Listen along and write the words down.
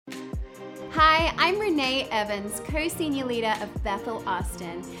Hi, I'm Renee Evans, co-senior leader of Bethel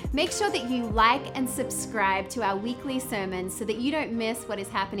Austin. Make sure that you like and subscribe to our weekly sermons so that you don't miss what is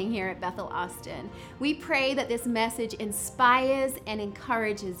happening here at Bethel Austin. We pray that this message inspires and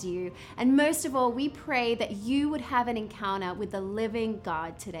encourages you. And most of all, we pray that you would have an encounter with the living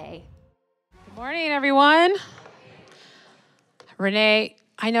God today. Good morning, everyone. Renee,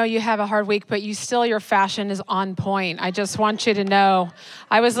 I know you have a hard week, but your fashion is on point. I just want you to know.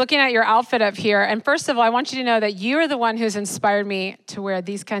 I was looking at your outfit up here, and first of all, I want you to know that you are the one who's inspired me to wear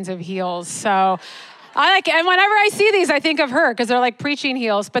these kinds of heels. So and whenever I see these, I think of her because they're like preaching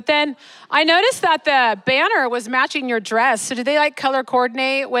heels. But then I noticed that the banner was matching your dress. So did they color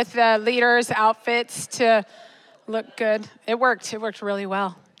coordinate with the leaders' outfits to look good? It worked really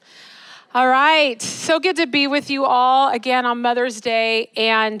well. All right, so good to be with you all again on Mother's Day.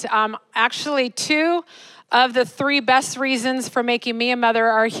 And actually, 2 of the 3 best reasons for making me a mother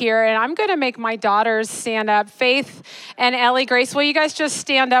are here. And I'm going to make my daughters stand up. Faith and Ellie Grace, will you guys just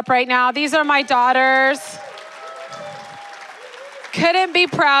stand up right now? These are my daughters. Couldn't be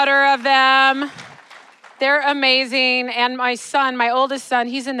prouder of them. They're amazing. And my son, my oldest son,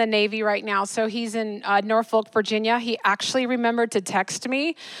 he's in the Navy right now. So he's in Norfolk, Virginia. He actually remembered to text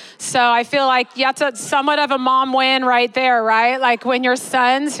me. So I feel like that's somewhat of a mom win right there, right? Like when your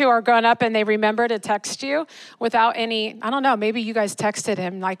sons who are grown up and they remember to text you without any, I don't know, maybe you guys texted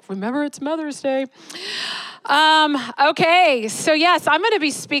him like, remember it's Mother's Day. Okay, so yes, I'm going to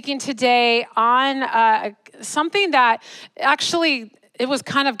be speaking today on something that actually it was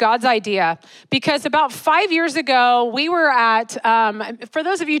kind of God's idea, because about 5 years ago, we were at, for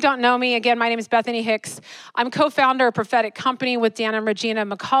those of you who don't know me, again, my name is Bethany Hicks. I'm co-founder of Prophetic Company with Dan and Regina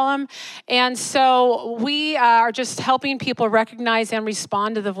McCollum. And so we are just helping people recognize and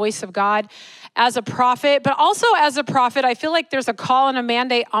respond to the voice of God as a prophet. But also as a prophet, I feel like there's a call and a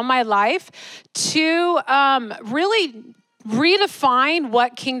mandate on my life to really redefine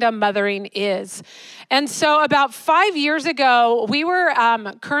what kingdom mothering is. And so about 5 years ago, we were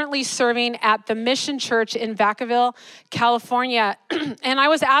currently serving at the Mission Church in Vacaville, California. And I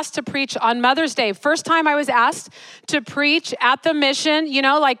was asked to preach on Mother's Day. First time I was asked to preach at the Mission,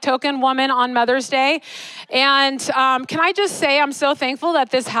 like token woman on Mother's Day. And can I just say, I'm so thankful that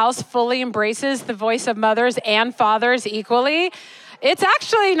this house fully embraces the voice of mothers and fathers equally. It's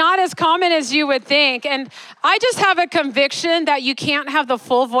actually not as common as you would think. And I just have a conviction that you can't have the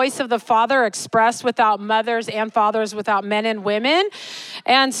full voice of the Father expressed without mothers and fathers, without men and women.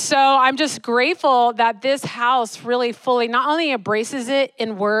 And so I'm just grateful that this house really fully not only embraces it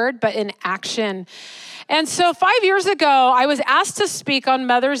in word, but in action. And so 5 years ago, I was asked to speak on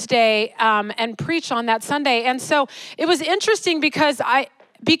Mother's Day and preach on that Sunday. And so it was interesting because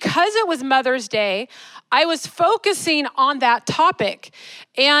it was Mother's Day, I was focusing on that topic.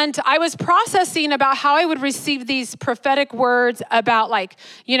 And I was processing about how I would receive these prophetic words about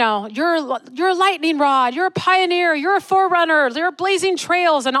you're a lightning rod, you're a pioneer, you're a forerunner, you're blazing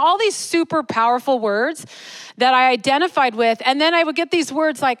trails, and all these super powerful words that I identified with. And then I would get these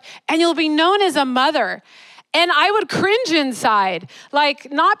words like, and you'll be known as a mother. And I would cringe inside,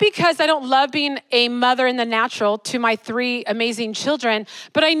 not because I don't love being a mother in the natural to my 3 amazing children,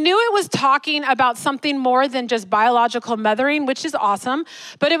 but I knew it was talking about something more than just biological mothering, which is awesome,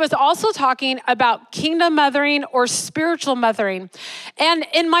 but it was also talking about kingdom mothering or spiritual mothering. And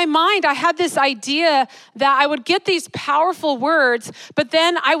in my mind, I had this idea that I would get these powerful words, but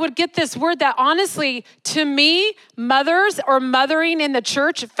then I would get this word that honestly, to me, mothers or mothering in the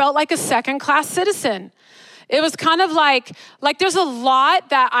church felt like a second-class citizen. It was kind of like there's a lot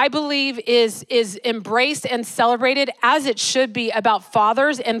that I believe is embraced and celebrated as it should be about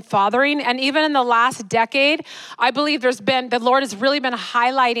fathers and fathering. And even in the last decade, I believe the Lord has really been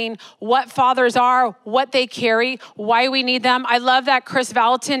highlighting what fathers are, what they carry, why we need them. I love that Chris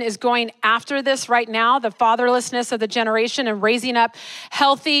Valentin is going after this right now, the fatherlessness of the generation and raising up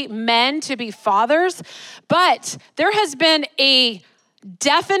healthy men to be fathers. But there has been a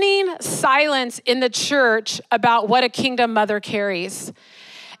deafening silence in the church about what a kingdom mother carries.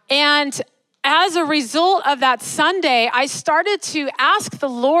 And as a result of that Sunday, I started to ask the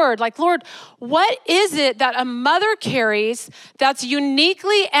Lord, Lord, what is it that a mother carries that's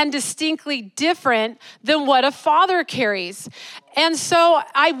uniquely and distinctly different than what a father carries? And so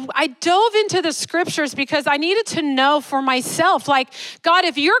I dove into the scriptures because I needed to know for myself, God,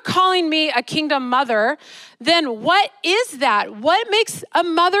 if you're calling me a kingdom mother, then what is that? What makes a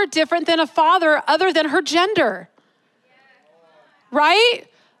mother different than a father other than her gender? Right?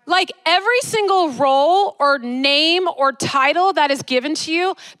 like every single role or name or title that is given to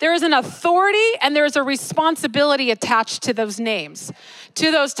you, there is an authority and there is a responsibility attached to those names,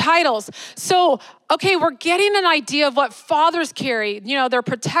 to those titles. So, okay, we're getting an idea of what fathers carry. You know, they're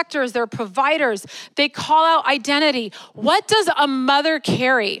protectors, they're providers. They call out identity. What does a mother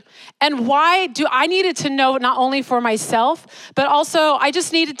carry? And why do I needed to know not only for myself, but also I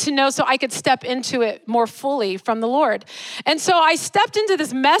just needed to know so I could step into it more fully from the Lord. And so I stepped into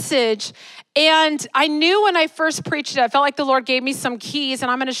this message, and I knew when I first preached it, I felt like the Lord gave me some keys,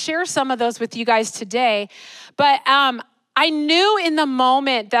 and I'm going to share some of those with you guys today. But I knew in the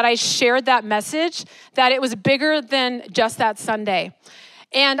moment that I shared that message that it was bigger than just that Sunday.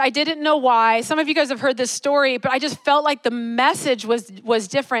 And I didn't know why. Some of you guys have heard this story, but I just felt like the message was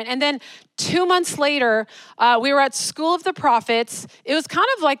different. And then 2 months later, we were at School of the Prophets. It was kind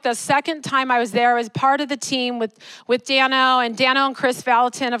of like the second time I was there. I was part of the team with Dano and Chris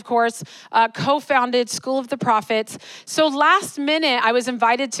Valentin, of course, co-founded School of the Prophets. So last minute, I was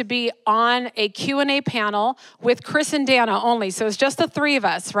invited to be on a Q&A panel with Chris and Dano only. So it's just the three of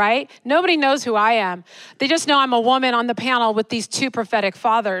us, right? Nobody knows who I am. They just know I'm a woman on the panel with these two prophetic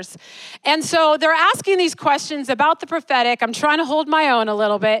fathers. And so they're asking these questions about the prophetic. I'm trying to hold my own a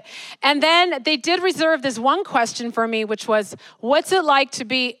little bit. And then they did reserve this one question for me, which was, what's it like to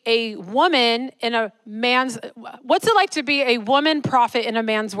be a woman prophet in a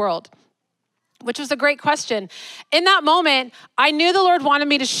man's world? Which was a great question. In that moment, I knew the Lord wanted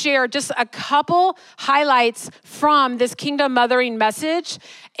me to share just a couple highlights from this kingdom mothering message.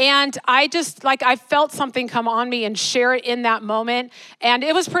 And I felt something come on me and share it in that moment. And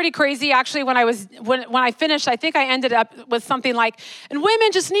it was pretty crazy. Actually, when I finished, I think I ended up with something like, and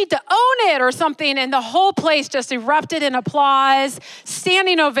women just need to own it or something. And the whole place just erupted in applause,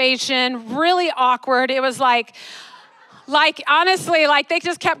 standing ovation, really awkward. It was honestly, they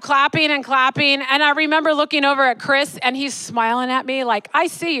just kept clapping and clapping. And I remember looking over at Chris and he's smiling at me like, I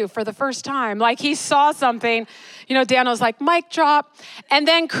see you for the first time. Like he saw something. You know, Dan was like, mic drop. And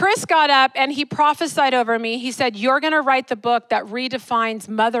then Chris got up and he prophesied over me. He said, you're going to write the book that redefines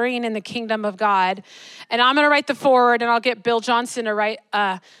mothering in the kingdom of God. And I'm going to write the foreword, and I'll get Bill Johnson to write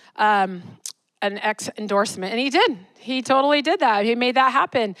an endorsement. And he did. He totally did that. He made that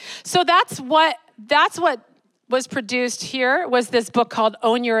happen. So that's what was produced here was this book called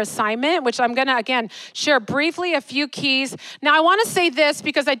Own Your Assignment, which I'm gonna, again, share briefly a few keys. Now, I wanna say this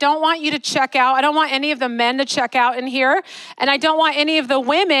because I don't want you to check out. I don't want any of the men to check out in here. And I don't want any of the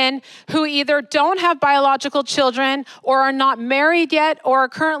women who either don't have biological children or are not married yet or are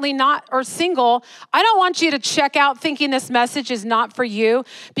currently not or single. I don't want you to check out thinking this message is not for you,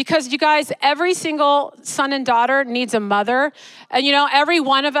 because you guys, every single son and daughter needs a mother. And you know, every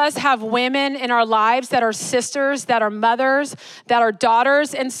one of us have women in our lives that are sisters, that are mothers, that are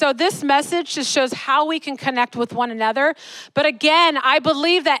daughters. And so this message just shows how we can connect with one another. But again, I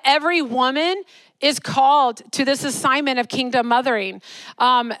believe that every woman is called to this assignment of kingdom mothering.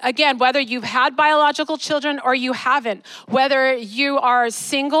 Again, whether you've had biological children or you haven't, whether you are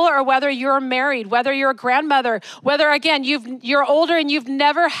single or whether you're married, whether you're a grandmother, whether, again, you're older and you've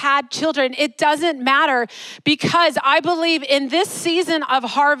never had children, it doesn't matter, because I believe in this season of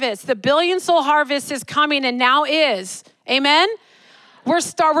harvest, the billion soul harvest is coming and now is. Amen?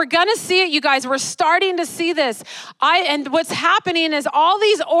 We're gonna see it, you guys. We're starting to see this. And what's happening is all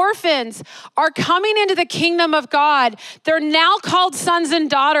these orphans are coming into the kingdom of God. They're now called sons and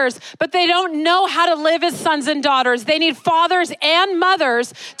daughters, but they don't know how to live as sons and daughters. They need fathers and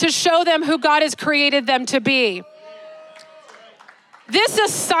mothers to show them who God has created them to be. This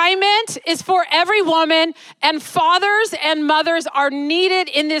assignment is for every woman, and fathers and mothers are needed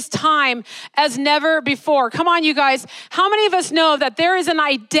in this time as never before. Come on, you guys. How many of us know that there is an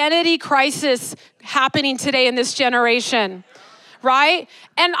identity crisis happening today in this generation? Right?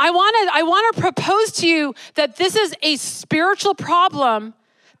 And I want to propose to you that this is a spiritual problem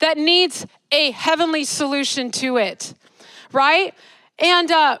that needs a heavenly solution to it. Right? And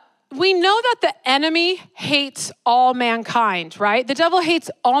we know that the enemy hates all mankind, right? The devil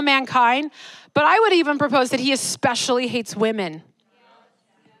hates all mankind, but I would even propose that he especially hates women.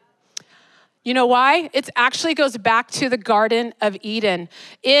 You know why? It actually goes back to the Garden of Eden.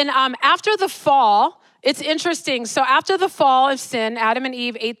 After the fall, it's interesting. So after the fall of sin, Adam and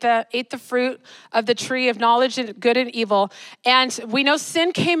Eve ate the fruit of the tree of knowledge of good and evil. And we know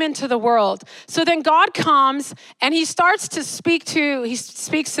sin came into the world. So then God comes and he starts to speaks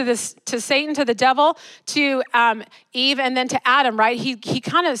to Satan, to the devil, to Eve, and then to Adam, right? He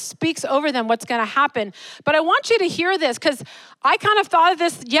kind of speaks over them what's going to happen. But I want you to hear this, because I kind of thought of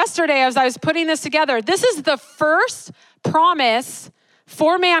this yesterday as I was putting this together. This is the first promise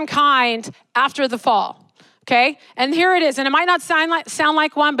for mankind after the fall. Okay, and here it is. And it might not sound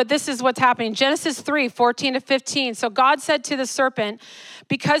like one, but this is what's happening. Genesis 3:14-15. So God said to the serpent,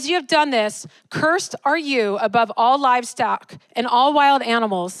 because you have done this, cursed are you above all livestock and all wild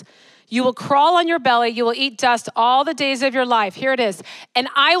animals. You will crawl on your belly. You will eat dust all the days of your life. Here it is. And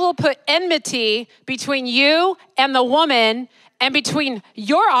I will put enmity between you and the woman and between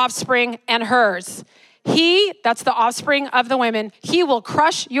your offspring and hers. He, that's the offspring of the women, he will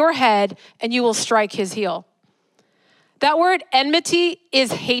crush your head and you will strike his heel. That word enmity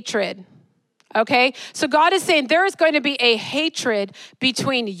is hatred, okay? So God is saying there is going to be a hatred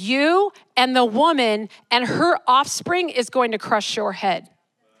between you and the woman, and her offspring is going to crush your head.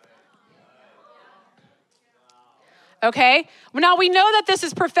 Okay? Now we know that this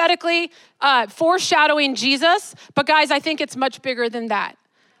is prophetically foreshadowing Jesus, but guys, I think it's much bigger than that.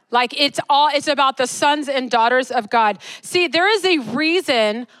 Like it's about the sons and daughters of God. See, there is a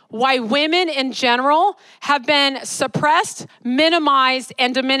reason why women in general have been suppressed, minimized,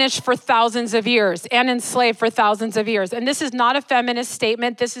 and diminished for thousands of years and enslaved for thousands of years. And this is not a feminist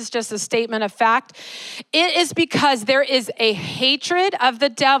statement. This is just a statement of fact. It is because there is a hatred of the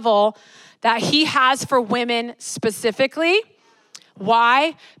devil that he has for women specifically.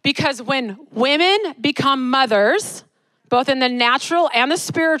 Why? Because when women become mothers, both in the natural and the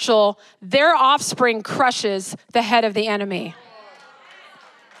spiritual, their offspring crushes the head of the enemy.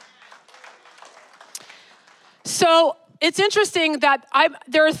 So it's interesting that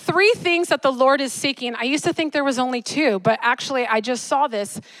there are three things that the Lord is seeking. I used to think there was only two, but actually I just saw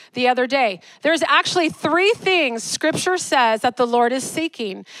this the other day. There's actually three things Scripture says that the Lord is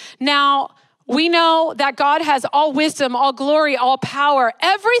seeking. Now, we know that God has all wisdom, all glory, all power.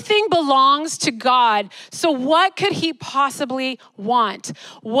 Everything belongs to God. So what could he possibly want?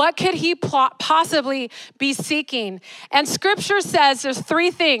 What could he possibly be seeking? And Scripture says there's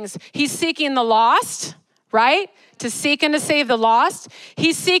three things. He's seeking the lost, right? To seek and to save the lost.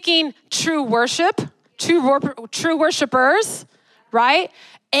 He's seeking true worship, true worshipers, right?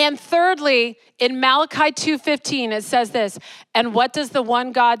 And thirdly, in Malachi 2:15, it says this, and what does the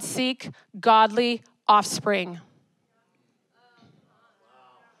one God seek? Godly offspring.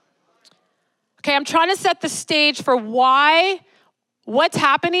 Okay, I'm trying to set the stage for what's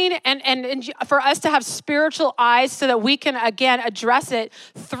happening and for us to have spiritual eyes so that we can, again, address it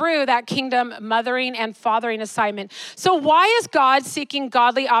through that kingdom mothering and fathering assignment. So why is God seeking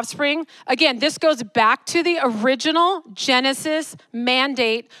godly offspring? Again, this goes back to the original Genesis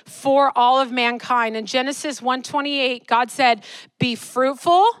mandate for all of mankind. In Genesis 1:28, God said, be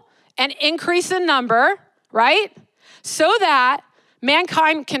fruitful and increase in number, right? So that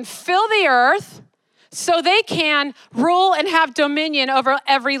mankind can fill the earth, so they can rule and have dominion over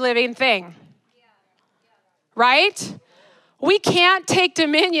every living thing. Right? We can't take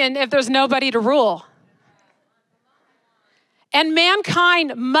dominion if there's nobody to rule. And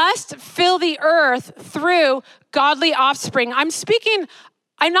mankind must fill the earth through godly offspring. I'm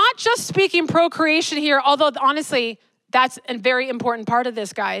not just speaking procreation here, although honestly, that's a very important part of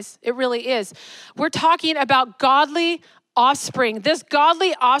this, guys. It really is. We're talking about godly offspring. This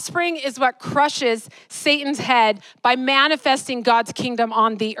godly offspring is what crushes Satan's head by manifesting God's kingdom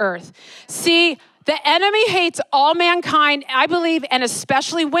on the earth. See, the enemy hates all mankind, I believe, and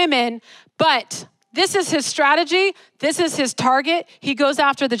especially women, but this is his strategy. This is his target. He goes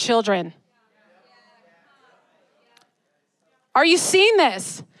after the children. Are you seeing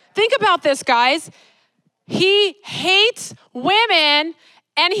this? Think about this, guys. He hates women,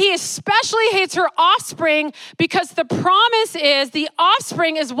 and he especially hates her offspring because the promise is the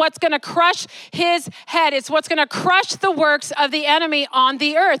offspring is what's going to crush his head. It's what's going to crush the works of the enemy on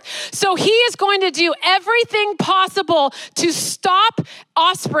the earth. So he is going to do everything possible to stop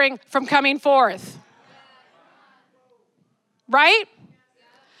offspring from coming forth. Right?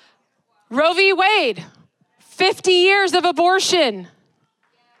 Roe v. Wade, 50 years of abortion.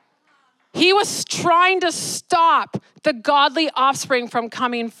 He was trying to stop the godly offspring from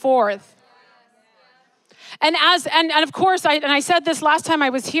coming forth. And of course, I said this last time I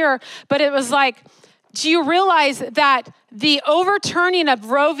was here, but it was like, do you realize that the overturning of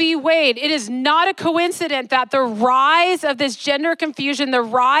Roe v. Wade, it is not a coincidence that the rise of this gender confusion, the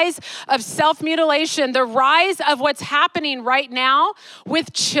rise of self-mutilation, the rise of what's happening right now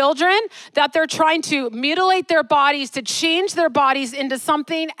with children, that they're trying to mutilate their bodies, to change their bodies into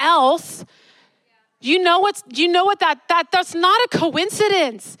something else. That's not a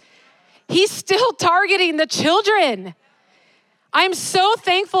coincidence. He's still targeting the children. I'm so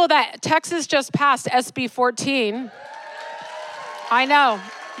thankful that Texas just passed SB 14. I know.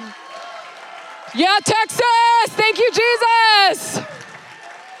 Yeah, Texas! Thank you, Jesus!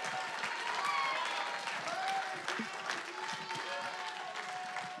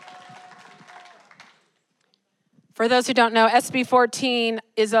 For those who don't know, SB 14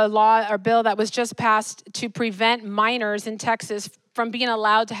 is a law or bill that was just passed to prevent minors in Texas from being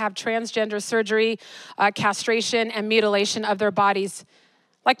allowed to have transgender surgery, castration, and mutilation of their bodies.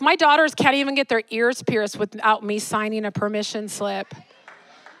 Like my daughters can't even get their ears pierced without me signing a permission slip.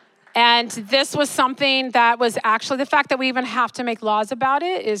 And this was something that was actually, the fact that we even have to make laws about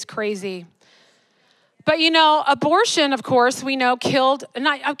it is crazy. But abortion, of course, we know killed, and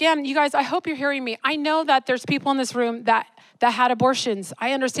again, you guys, I hope you're hearing me. I know that there's people in this room that had abortions.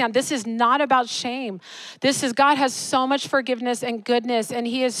 I understand. This is not about shame. God has so much forgiveness and goodness, and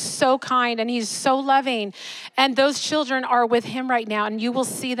he is so kind, and he's so loving. And those children are with him right now, and you will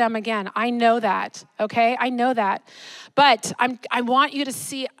see them again. I know that, okay? I know that. But I want you to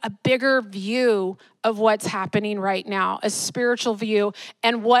see a bigger view of what's happening right now, a spiritual view,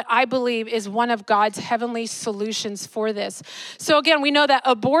 and what I believe is one of God's heavenly solutions for this. So again, we know that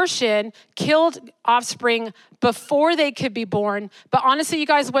abortion killed offspring before they could be born. But honestly, you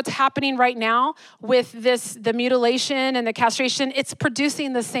guys, what's happening right now with the mutilation and the castration, it's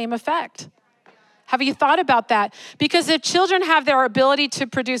producing the same effect. Have you thought about that? Because if children have their ability to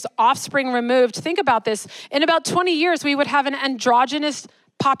produce offspring removed, think about this. In about 20 years, we would have an androgynous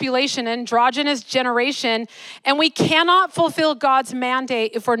population, androgynous generation, and we cannot fulfill God's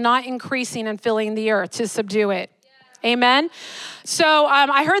mandate if we're not increasing and filling the earth to subdue it. Yeah. Amen? So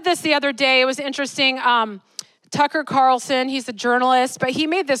I heard this the other day. It was interesting. Tucker Carlson, he's a journalist, but he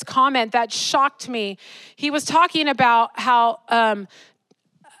made this comment that shocked me. He was talking about how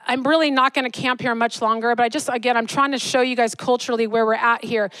I'm really not going to camp here much longer, but I'm trying to show you guys culturally where we're at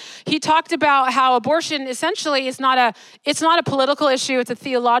here. He talked about how abortion essentially it's not a political issue, it's a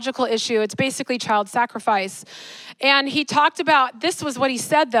theological issue. It's basically child sacrifice. And he talked about, this was what he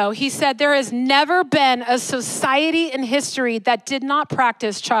said though. He said, there has never been a society in history that did not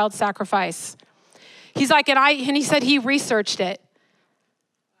practice child sacrifice. He's like, and he said he researched it.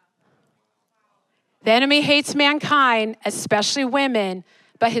 The enemy hates mankind, especially women,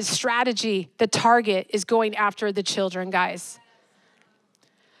 but his strategy, the target, is going after the children, guys.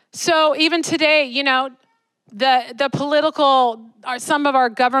 So even today, the political, some of our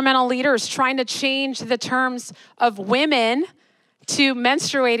governmental leaders trying to change the terms of women to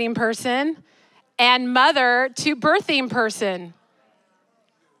menstruating person and mother to birthing person.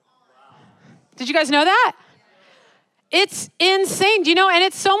 Did you guys know that? It's insane, and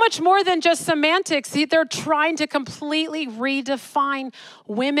it's so much more than just semantics. They're trying to completely redefine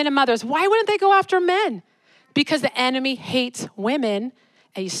women and mothers. Why wouldn't they go after men? Because the enemy hates women,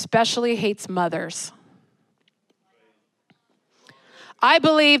 and he especially hates mothers. I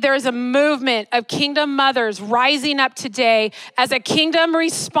believe there is a movement of kingdom mothers rising up today as a kingdom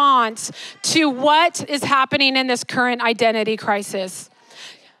response to what is happening in this current identity crisis.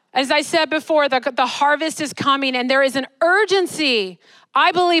 As I said before, the harvest is coming, and there is an urgency.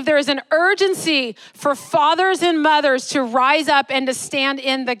 I believe there is an urgency for fathers and mothers to rise up and to stand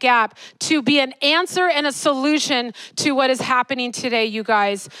in the gap, to be an answer and a solution to what is happening today, you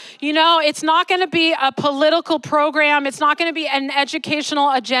guys. It's not going to be a political program. It's not going to be an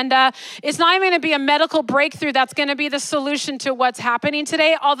educational agenda. It's not even going to be a medical breakthrough that's going to be the solution to what's happening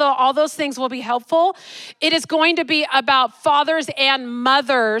today, although all those things will be helpful. It is going to be about fathers and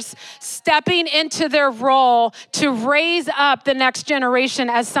mothers stepping into their role to raise up the next generation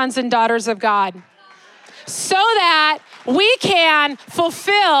as sons and daughters of God, so that we can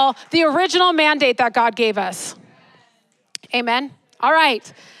fulfill the original mandate that God gave us. Amen. All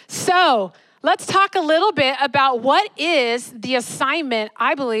right. So let's talk a little bit about what is the assignment,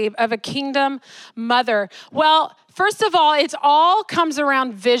 I believe, of a kingdom mother. Well, first of all, it all comes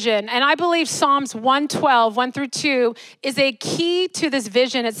around vision. And I believe Psalms 112, 1-2 is a key to this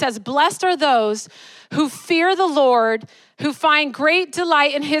vision. It says, blessed are those who fear the Lord, who find great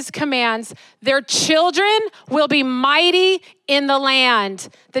delight in his commands. Their children will be mighty in the land.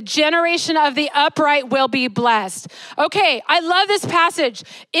 The generation of the upright will be blessed. Okay, I love this passage.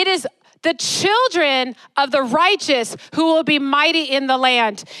 It is the children of the righteous who will be mighty in the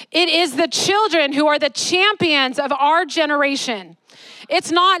land. It is the children who are the champions of our generation.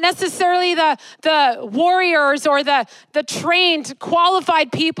 It's not necessarily the warriors or the trained,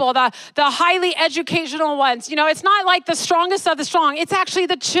 qualified people, the highly educational ones. It's not like the strongest of the strong. It's actually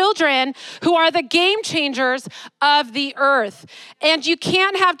the children who are the game changers of the earth. And you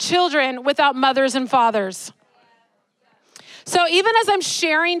can't have children without mothers and fathers. So even as I'm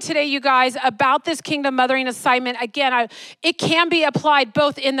sharing today, you guys, about this kingdom mothering assignment, again, it can be applied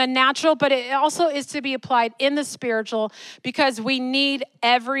both in the natural, but it also is to be applied in the spiritual, because we need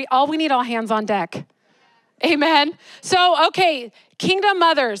all hands on deck. Amen. So, okay, kingdom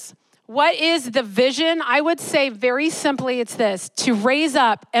mothers. what is the vision? I would say very simply, it's this: to raise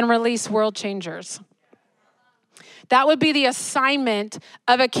up and release world changers. That would be the assignment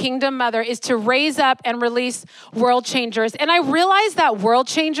of a kingdom mother, is to raise up and release world changers. And I realize that world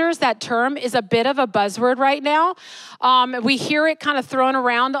changers, that term, is a bit of a buzzword right now. We hear it kind of thrown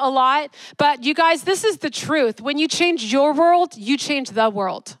around a lot. But you guys, this is the truth. When you change your world, you change the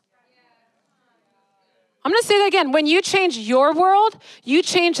world. I'm going to say that again. When you change your world, you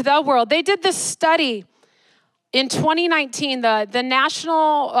change the world. They did this study in 2019, the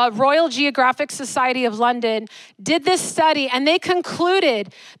National Royal Geographic Society of London did this study, and they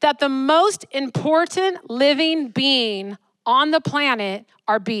concluded that the most important living being on the planet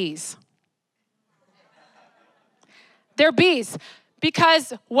are bees. They're bees.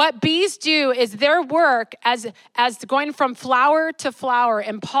 Because what bees do is their work as going from flower to flower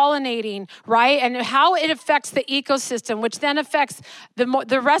and pollinating, right? And how it affects the ecosystem, which then affects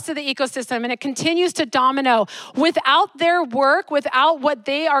the rest of the ecosystem, and it continues to domino. Without their work, without what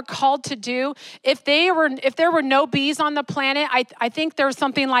they are called to do, if there were no bees on the planet, I think there's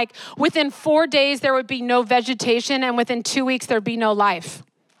something like within 4 days there would be no vegetation, and within 2 weeks there'd be no life.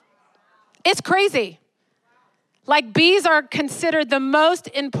 It's crazy. Like, bees are considered the most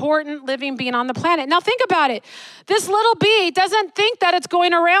important living being on the planet. Now think about it. This little bee doesn't think that it's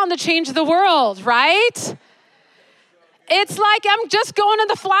going around to change the world, right? It's like, I'm just going to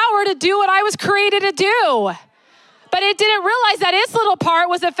the flower to do what I was created to do. But it didn't realize that its little part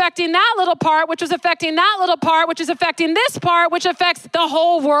was affecting that little part, which was affecting that little part, which is affecting this part, which affects the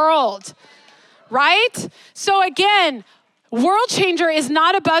whole world, right? So again, world changer is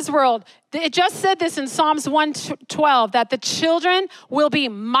not a buzzword. It just said this in Psalms 112, that the children will be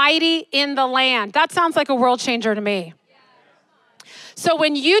mighty in the land. That sounds like a world changer to me. So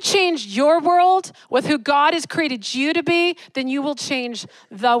when you change your world with who God has created you to be, then you will change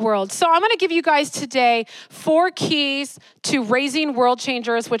the world. So I'm going to give you guys today 4 keys to raising world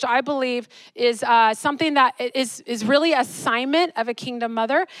changers, which I believe is something that is really an assignment of a kingdom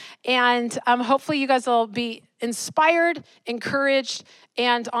mother. And hopefully you guys will be inspired, encouraged,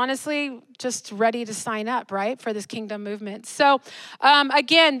 and honestly, just ready to sign up, right, for this kingdom movement. So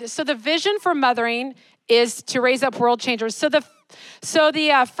again, the vision for mothering is to raise up world changers. So the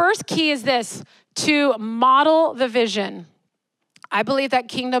first key is this: to model the vision. I believe that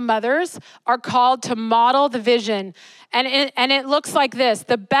kingdom mothers are called to model the vision. And it looks like this: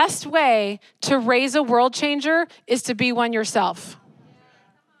 the best way to raise a world changer is to be one yourself.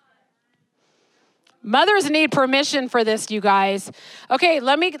 Mothers need permission for this, you guys. Okay,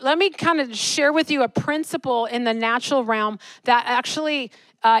 let me kind of share with you a principle in the natural realm that actually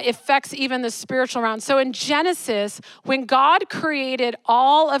affects even the spiritual realm. So in Genesis, when God created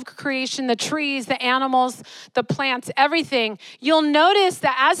all of creation, the trees, the animals, the plants, everything, you'll notice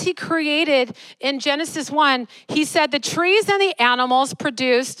that as he created in Genesis 1, he said the trees and the animals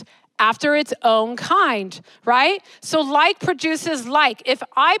produced after its own kind, right? So like produces like. If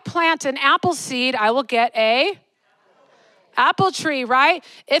I plant an apple seed, I will get a apple tree, right?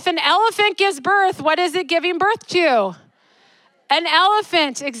 If an elephant gives birth, what is it giving birth to? An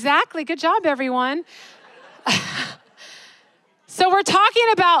elephant. Exactly. Good job, everyone. So we're talking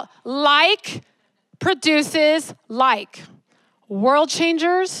about like produces like. World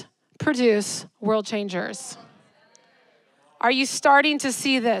changers produce world changers. Are you starting to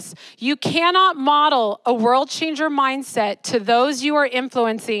see this? You cannot model a world changer mindset to those you are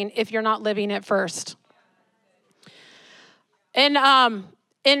influencing if you're not living it first.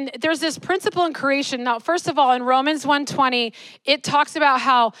 And there's this principle in creation. Now, first of all, in Romans 1:20, it talks about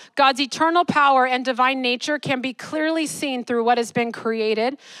how God's eternal power and divine nature can be clearly seen through what has been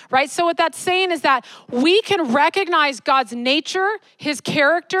created, right? So what that's saying is that we can recognize God's nature, his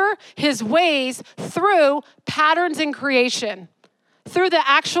character, his ways through patterns in creation, through the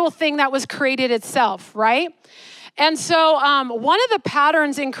actual thing that was created itself, right? And so one of the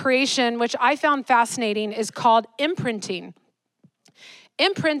patterns in creation, which I found fascinating, is called imprinting.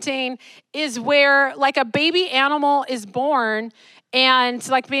 Imprinting is where like a baby animal is born, and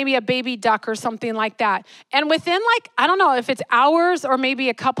like maybe a baby duck or something like that. And within I don't know if it's hours or maybe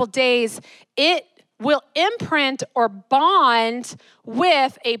a couple days, it will imprint or bond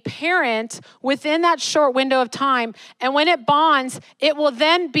with a parent within that short window of time. And when it bonds, it will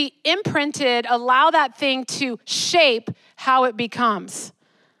then be imprinted, allow that thing to shape how it becomes.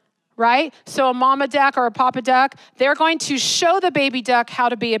 Right? So a mama duck or a papa duck, they're going to show the baby duck how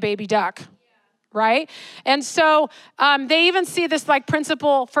to be a baby duck, right? And so they even see this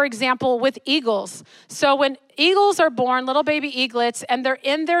principle, for example, with eagles. So when eagles are born, little baby eaglets, and they're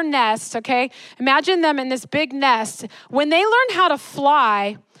in their nest, okay? Imagine them in this big nest. When they learn how to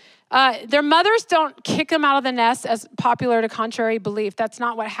fly, Their mothers don't kick them out of the nest, as popular to contrary belief. That's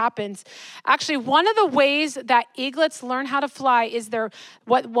not what happens. Actually, one of the ways that eaglets learn how to fly is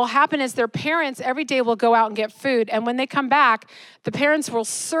what will happen is their parents every day will go out and get food. And when they come back, the parents will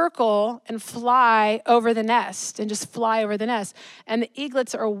circle and fly over the nest and just fly over the nest. And the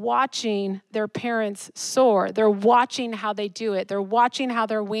eaglets are watching their parents soar. They're watching how they do it. They're watching how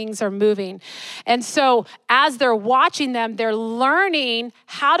their wings are moving. And so as they're watching them, they're learning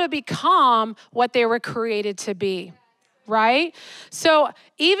how to become what they were created to be, right? So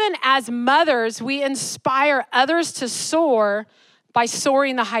even as mothers, we inspire others to soar by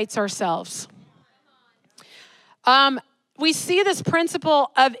soaring the heights ourselves. We see this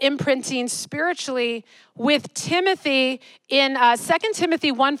principle of imprinting spiritually with Timothy in 2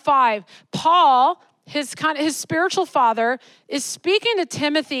 Timothy 1:5. Paul, his spiritual father, is speaking to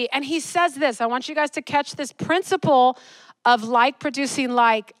Timothy, and he says this. I want you guys to catch this principle of like producing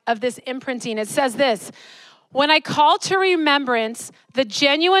like, of this imprinting. It says this: when I call to remembrance the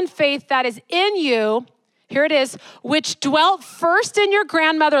genuine faith that is in you, here it is, which dwelt first in your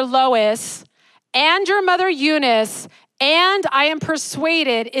grandmother Lois and your mother Eunice, and I am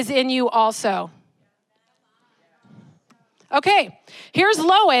persuaded is in you also. Okay, here's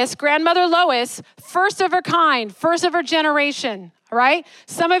Lois, grandmother Lois, first of her kind, first of her generation, all right?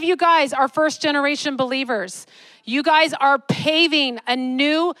 Some of you guys are first generation believers. You guys are paving a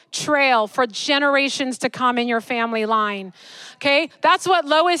new trail for generations to come in your family line, okay? That's what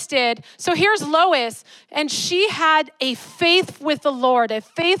Lois did. So here's Lois, and she had a faith with the Lord, a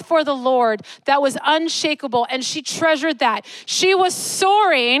faith for the Lord that was unshakable, and she treasured that. She was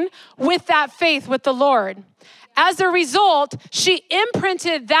soaring with that faith with the Lord. As a result, she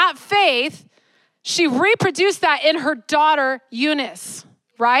imprinted that faith. She reproduced that in her daughter, Eunice,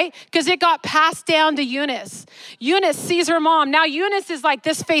 right? Because it got passed down to Eunice. Eunice sees her mom. Now Eunice is like,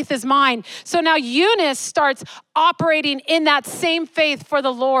 this faith is mine. So now Eunice starts operating in that same faith for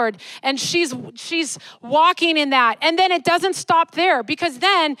the Lord. And she's walking in that. And then it doesn't stop there, because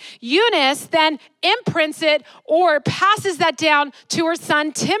then Eunice then imprints it or passes that down to her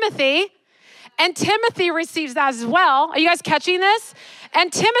son, Timothy. And Timothy receives that as well. Are you guys catching this?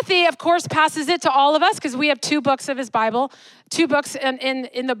 And Timothy, of course, passes it to all of us because we have 2 books of his Bible, 2 books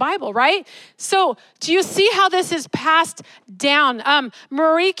in the Bible, right? So do you see how this is passed down?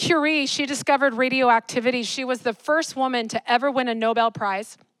 Marie Curie, she discovered radioactivity. She was the first woman to ever win a Nobel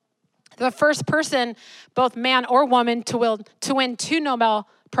Prize. The first person, both man or woman, to win 2 Nobel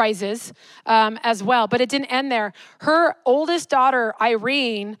Prizes as well. But it didn't end there. Her oldest daughter,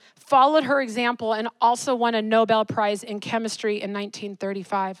 Irene, followed her example and also won a Nobel Prize in chemistry in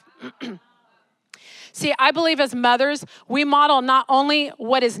 1935. See, I believe as mothers, we model not only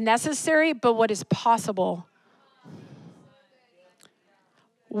what is necessary, but what is possible.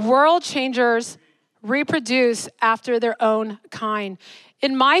 World changers reproduce after their own kind.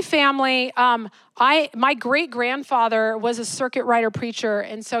 In my family, my great-grandfather was a circuit rider preacher,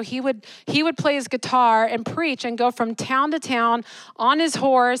 and so he would play his guitar and preach and go from town to town on his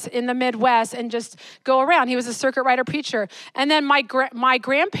horse in the Midwest and just go around. He was a circuit rider preacher. And then my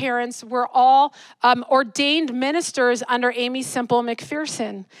grandparents were all ordained ministers under Amy Semple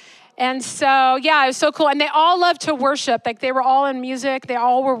McPherson. And so, yeah, it was so cool. And they all loved to worship. Like, they were all in music. They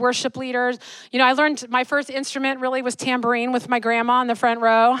all were worship leaders. You know, I learned my first instrument really was tambourine with my grandma in the front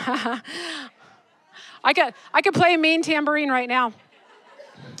row. I could play a mean tambourine right now.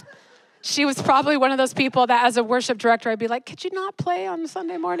 She was probably one of those people that as a worship director, I'd be like, could you not play on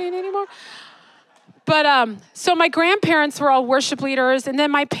Sunday morning anymore? But so my grandparents were all worship leaders. And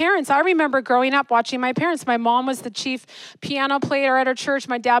then my parents, I remember growing up watching my parents. My mom was the chief piano player at our church.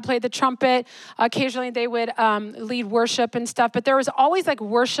 My dad played the trumpet. Occasionally they would lead worship and stuff. But there was always like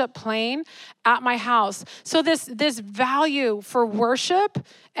worship playing at my house. So this value for worship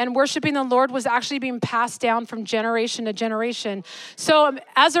and worshiping the Lord was actually being passed down from generation to generation. So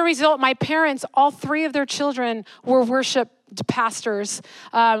as a result, my parents, all 3 of their children were worship pastors,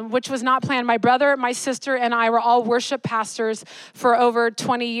 which was not planned. My brother, my sister, and I were all worship pastors for over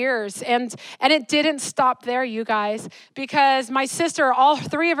 20 years. And it didn't stop there, you guys, because my sister, all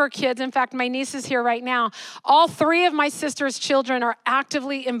 3 of her kids, in fact, my niece is here right now, all 3 of my sister's children are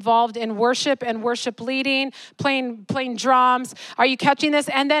actively involved in worship and worship leading, playing drums. Are you catching this?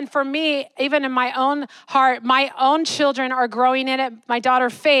 And then for me, even in my own heart, my own children are growing in it. My daughter,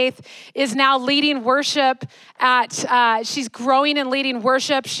 Faith, is now leading worship at, she's growing and leading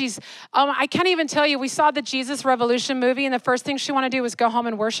worship. I can't even tell you, we saw the Jesus Revolution movie, and the first thing she wanted to do was go home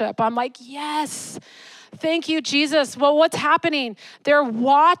and worship. I'm like, yes, thank you, Jesus. Well, what's happening? They're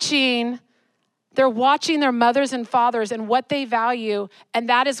watching They're watching their mothers and fathers and what they value, and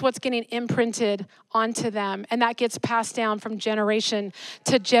that is what's getting imprinted onto them, and that gets passed down from generation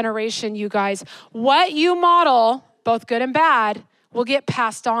to generation, you guys. What you model, both good and bad, will get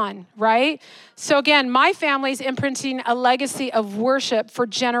passed on, right? So again, my family's imprinting a legacy of worship for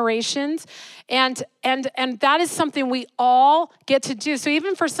generations, and that is something we all get to do. So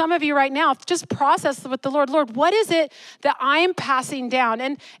even for some of you right now, just process with the Lord. Lord, what is it that I am passing down?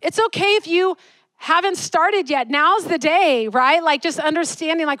 And it's okay if you haven't started yet. Now's the day, right? Like just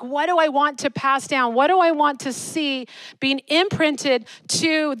understanding, like, what do I want to pass down? What do I want to see being imprinted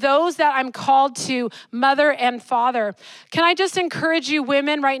to those that I'm called to, mother and father? Can I just encourage you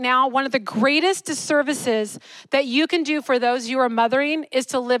women right now, one of the greatest disservices that you can do for those you are mothering is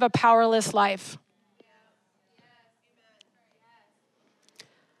to live a powerless life.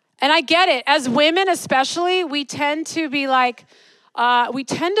 And I get it. As women especially, we tend to be like, we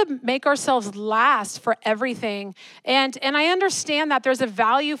tend to make ourselves last for everything. And I understand that there's a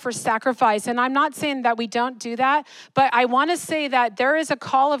value for sacrifice. And I'm not saying that we don't do that, but I want to say that there is a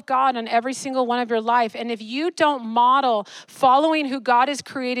call of God on every single one of your life. And if you don't model following who God has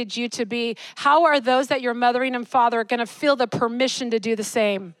created you to be, how are those that you're mothering and father going to feel the permission to do the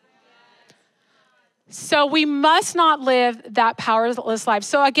same? So we must not live that powerless life.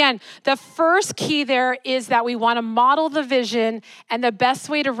 So again, the first key there is that we want to model the vision, and the best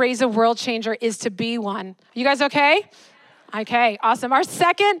way to raise a world changer is to be one. You guys okay? Okay, awesome. Our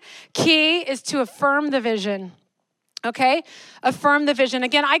second key is to affirm the vision. Okay, affirm the vision.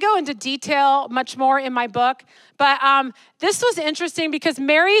 Again, I go into detail much more in my book, but this was interesting because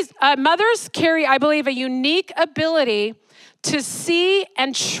mothers carry, I believe, a unique ability to see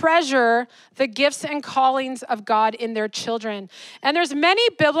and treasure the gifts and callings of God in their children. And there's many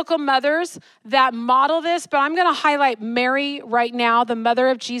biblical mothers that model this, but I'm going to highlight Mary right now, the mother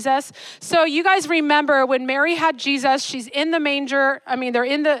of Jesus. So you guys remember when Mary had Jesus, she's in the manger. I mean, they're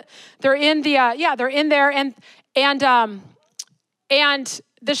in there, and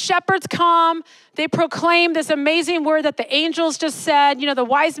the shepherds come, they proclaim this amazing word that the angels just said, the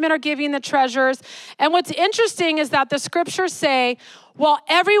wise men are giving the treasures. And what's interesting is that the scriptures say, while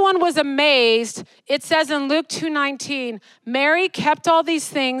everyone was amazed, it says in Luke 2:19, Mary kept all these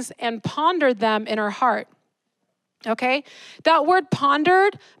things and pondered them in her heart. Okay? That word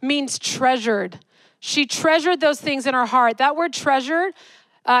pondered means treasured. She treasured those things in her heart. That word treasured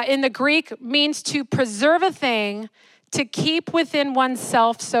in the Greek means to preserve a thing, to keep within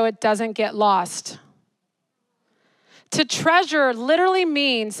oneself so it doesn't get lost. To treasure literally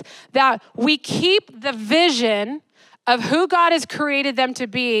means that we keep the vision of who God has created them to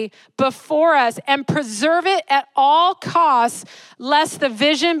be before us and preserve it at all costs, lest the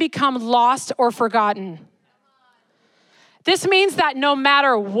vision become lost or forgotten. This means that no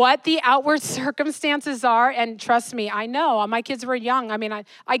matter what the outward circumstances are, and trust me, I know, my kids were young. I mean,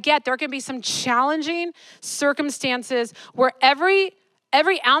 I get there can be some challenging circumstances where every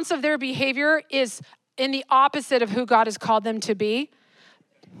ounce of their behavior is in the opposite of who God has called them to be.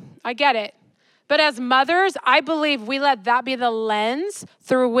 I get it. But as mothers, I believe we let that be the lens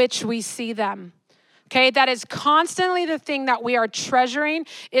through which we see them. Okay, that is constantly the thing that we are treasuring.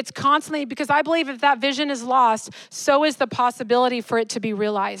 It's constantly, because I believe if that vision is lost, so is the possibility for it to be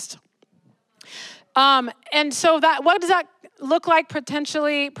realized. And so what does that look like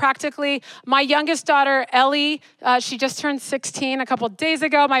potentially, practically? My youngest daughter, Ellie, she just turned 16 a couple of days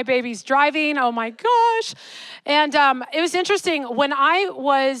ago. My baby's driving. Oh my gosh. And it was interesting. When I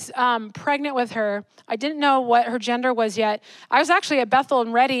was pregnant with her, I didn't know what her gender was yet. I was actually at Bethel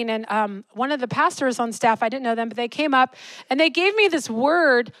and Redding, and one of the pastors on staff, I didn't know them, but they came up and they gave me this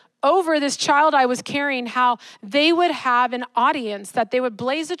word over this child I was carrying, how they would have an audience, that they would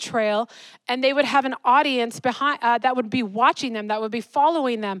blaze a trail and they would have an audience behind that would be watching them, that would be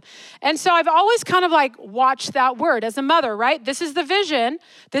following them. And so I've always kind of like watched that word as a mother, right? This is the vision.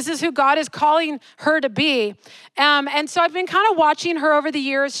 This is who God is calling her to be. And so I've been kind of watching her over the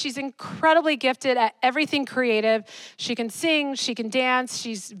years. She's incredibly gifted at everything creative. She can sing, she can dance,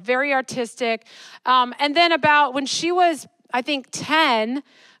 she's very artistic. And then about when she was, I think, 10,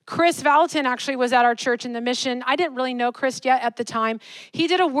 Chris Valentin actually was at our church in the mission. I didn't really know Chris yet at the time. He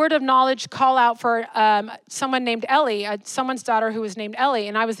did a word of knowledge call out for someone named Ellie, someone's daughter who was named Ellie,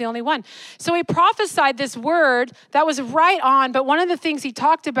 and I was the only one. So he prophesied this word that was right on, but one of the things he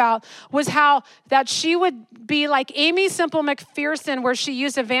talked about was how that she would be like Amy Semple McPherson, where she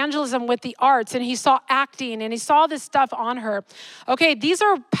used evangelism with the arts, and he saw acting, and he saw this stuff on her. Okay, these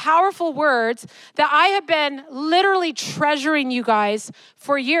are powerful words that I have been literally treasuring, you guys,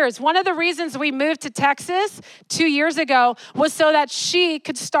 for years. years. One of the reasons we moved to Texas 2 years ago was so that she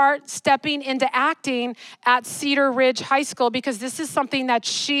could start stepping into acting at Cedar Ridge High School, because this is something that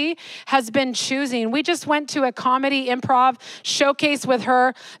she has been choosing. We just went to a comedy improv showcase with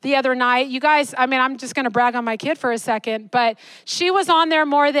her the other night. You guys, I mean, I'm just going to brag on my kid for a second, but she was on there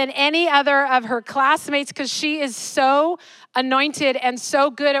more than any other of her classmates because she is so anointed and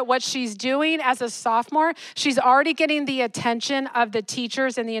so good at what she's doing as a sophomore. She's already getting the attention of the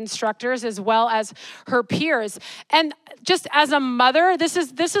teachers and the instructors as well as her peers. And just as a mother, this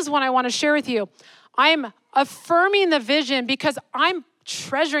is what I want to share with you. I'm affirming the vision because I'm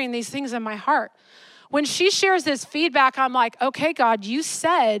treasuring these things in my heart. When she shares this feedback, I'm like, okay, God, you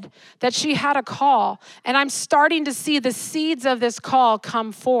said that she had a call, and I'm starting to see the seeds of this call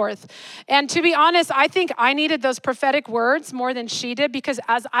come forth. And to be honest, I think I needed those prophetic words more than she did, because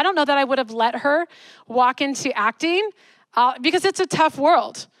as I don't know that I would have let her walk into acting because it's a tough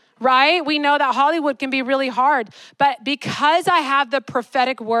world. Right? We know that Hollywood can be really hard, but because I have the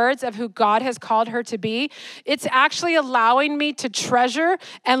prophetic words of who God has called her to be, it's actually allowing me to treasure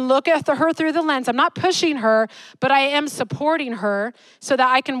and look at her through the lens. I'm not pushing her, but I am supporting her so that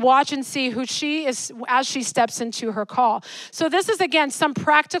I can watch and see who she is as she steps into her call. So this is, again, some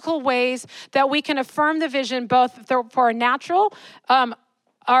practical ways that we can affirm the vision, both for our natural,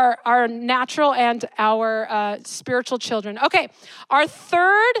 our natural and our spiritual children. Okay, our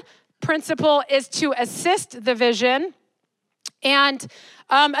third principle is to assist the vision. And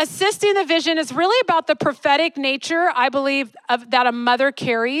assisting the vision is really about the prophetic nature, I believe, that a mother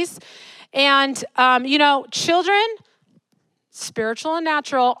carries. And, children, spiritual and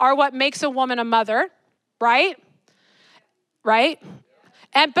natural, are what makes a woman a mother, right? Right?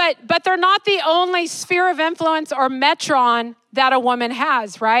 But they're not the only sphere of influence or metron that a woman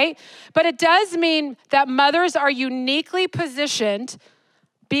has, right? But it does mean that mothers are uniquely positioned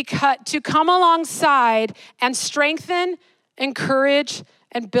to come alongside and strengthen, encourage,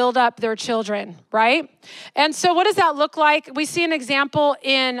 and build up their children, right? And so what does that look like? We see an example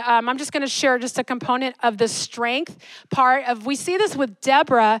in, I'm just going to share just a component of the strength part of, we see this with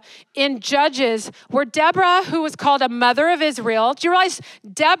Deborah in Judges, where Deborah, who was called a mother of Israel, do you realize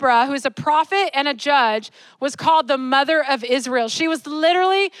Deborah, who is a prophet and a judge, was called the mother of Israel? She was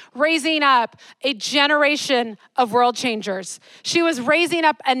literally raising up a generation of world changers. She was raising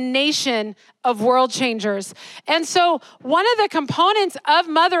up a nation of world changers. And so one of the components of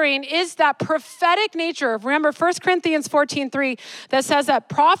mothering is that prophetic nature. Remember 1 Corinthians 14:3 that says that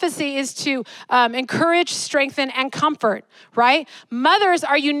prophecy is to encourage, strengthen, and comfort, right? Mothers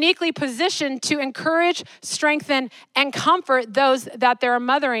are uniquely positioned to encourage, strengthen, and comfort those that they're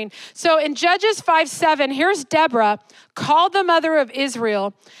mothering. So in Judges 5:7, here's Deborah, called the mother of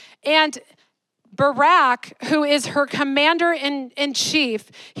Israel, and Barak, who is her commander in chief,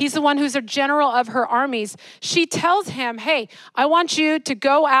 he's the one who's a general of her armies. She tells him, hey, I want you to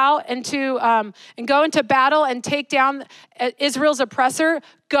go out and go into battle and take down Israel's oppressor.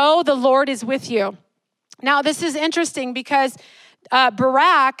 Go, the Lord is with you. Now, this is interesting because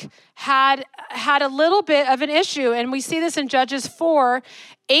Barak had a little bit of an issue, and we see this in Judges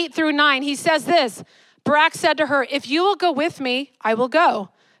 4:8-9. He says this, Barak said to her, if you will go with me, I will go.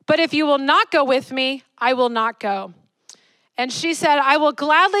 But if you will not go with me, I will not go. And she said, I will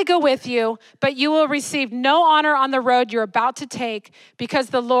gladly go with you, but you will receive no honor on the road you're about to take, because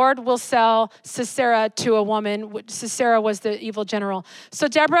the Lord will sell Sisera to a woman. Sisera was the evil general. So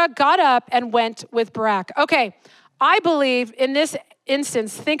Deborah got up and went with Barak. Okay, I believe in this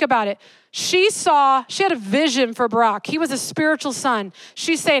instance, think about it. She had a vision for Barak. He was a spiritual son.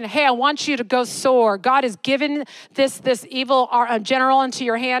 She's saying, hey, I want you to go soar. God has given this evil general into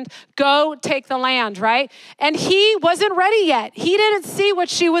your hand. Go take the land, right? And he wasn't ready yet. He didn't see what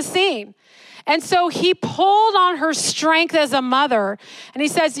she was seeing. And so he pulled on her strength as a mother. And he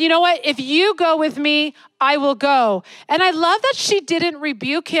says, you know what? If you go with me, I will go. And I love that she didn't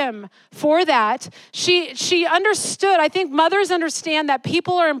rebuke him for that. She understood. I think mothers understand that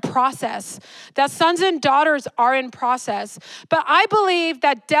people are in process, that sons and daughters are in process. But I believe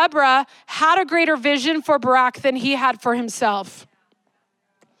that Deborah had a greater vision for Barak than he had for himself.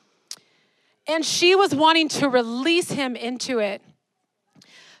 And she was wanting to release him into it.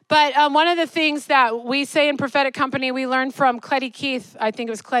 But one of the things that we say in Prophetic Company, we learned from Cletty Keith, I think it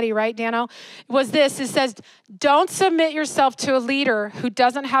was Cletty, right, Dano? Was this, it says, don't submit yourself to a leader who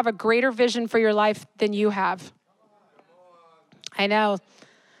doesn't have a greater vision for your life than you have. I know.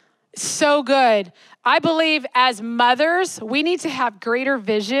 So good. I believe as mothers, we need to have greater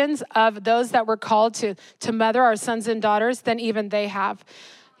visions of those that we're called to mother our sons and daughters than even they have.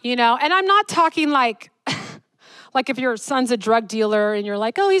 And I'm not talking like like if your son's a drug dealer and you're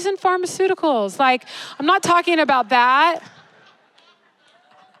like, oh, he's in pharmaceuticals. Like, I'm not talking about that.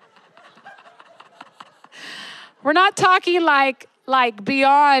 We're not talking like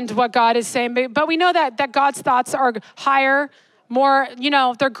beyond what God is saying, but we know that God's thoughts are higher, more,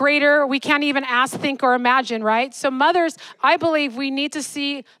 they're greater. We can't even ask, think, or imagine, right? So mothers, I believe we need to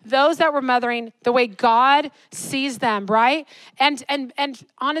see those that we're mothering the way God sees them, right? And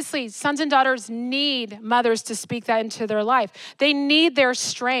honestly, sons and daughters need mothers to speak that into their life. They need their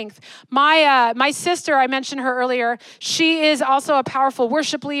strength. My sister, I mentioned her earlier, she is also a powerful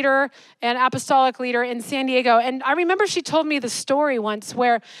worship leader and apostolic leader in San Diego. And I remember she told me the story once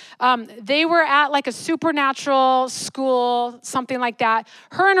where they were at like a supernatural school, something like that.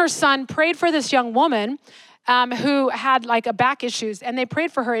 Her and her son prayed for this young woman who had like a back issues, and they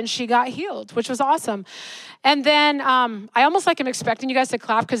prayed for her and she got healed, which was awesome. And then I almost like am expecting you guys to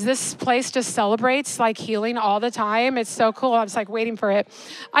clap because this place just celebrates like healing all the time. It's so cool. I was like waiting for it.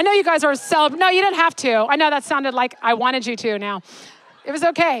 I know you guys are no, you didn't have to. I know that sounded like I wanted you to now. It was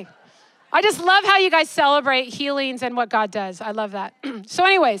okay. I just love how you guys celebrate healings and what God does. I love that. So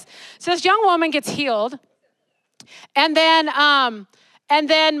anyways, so this young woman gets healed. And then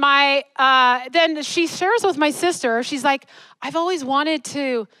then she shares with my sister, she's like, I've always wanted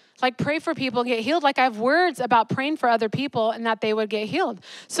to like pray for people and get healed. Like I have words about praying for other people and that they would get healed.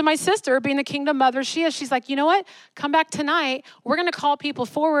 So my sister, being the kingdom mother she is, she's like, you know what? Come back tonight. We're going to call people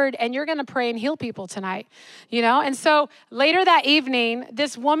forward and you're going to pray and heal people tonight, And so later that evening,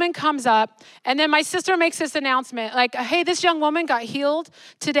 this woman comes up and then my sister makes this announcement like, hey, this young woman got healed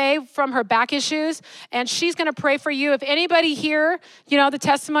today from her back issues and she's going to pray for you. If anybody here, the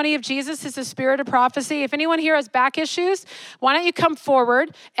testimony of Jesus is the spirit of prophecy. If anyone here has back issues, why don't you come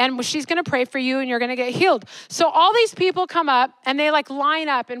forward and she's going to pray for you and you're going to get healed. So all these people come up and they like line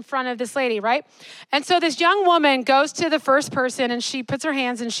up in front of this lady, right? And so this young woman goes to the first person and she puts her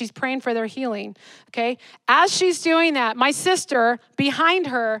hands and she's praying for their healing, okay? As she's doing that, my sister behind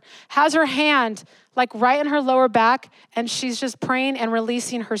her has her hand like right in her lower back and she's just praying and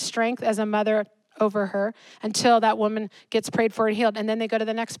releasing her strength as a mother over her until that woman gets prayed for and healed. And then they go to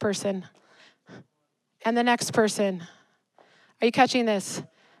the next person and the next person. Are you catching this?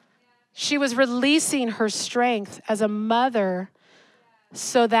 She was releasing her strength as a mother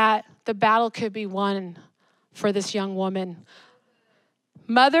so that the battle could be won for this young woman.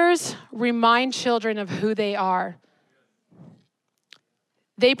 Mothers remind children of who they are.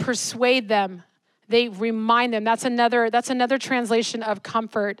 They persuade them. They remind them. That's another translation of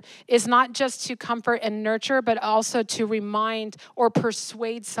comfort, is not just to comfort and nurture, but also to remind or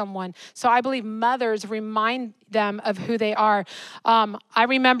persuade someone. So I believe mothers remind them of who they are. I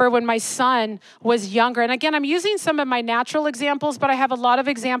remember when my son was younger, and again, I'm using some of my natural examples, but I have a lot of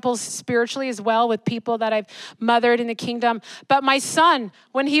examples spiritually as well with people that I've mothered in the kingdom. But my son,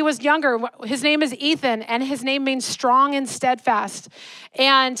 when he was younger, his name is Ethan, and his name means strong and steadfast.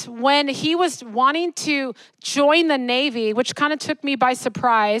 And when he was wanting to join the Navy, which kind of took me by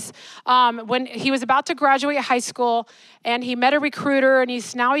surprise, when he was about to graduate high school, and he met a recruiter, and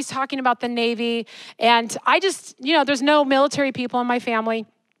he's talking about the Navy, and I just, there's no military people in my family.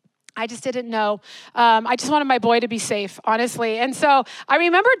 I just didn't know. I just wanted my boy to be safe, honestly. And so I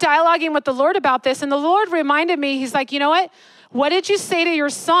remember dialoguing with the Lord about this, and the Lord reminded me, he's like, you know what? What did you say to your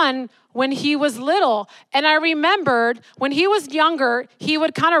son when he was little? And I remembered when he was younger, he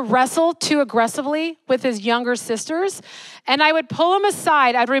would kind of wrestle too aggressively with his younger sisters. And I would pull him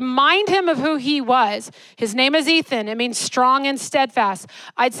aside. I'd remind him of who he was. His name is Ethan. It means strong and steadfast.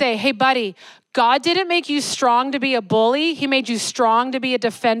 I'd say, hey, buddy, God didn't make you strong to be a bully. He made you strong to be a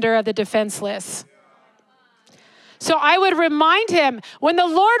defender of the defenseless. So I would remind him, when the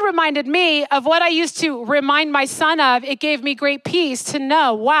Lord reminded me of what I used to remind my son of, it gave me great peace to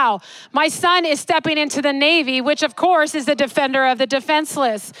know, wow, my son is stepping into the Navy, which of course is the defender of the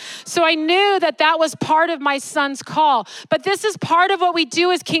defenseless. So I knew that was part of my son's call. But this is part of what we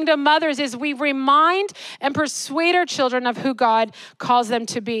do as kingdom mothers, is we remind and persuade our children of who God calls them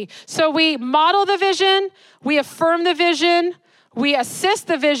to be. So we model the vision, we affirm the vision, we assist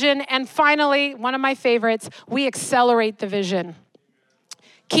the vision, and finally, one of my favorites, we accelerate the vision.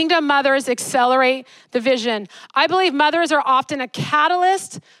 Kingdom mothers accelerate the vision. I believe mothers are often a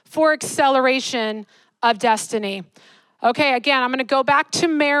catalyst for acceleration of destiny. Okay, again, I'm going to go back to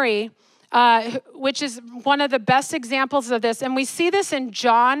Mary. which is one of the best examples of this. And we see this in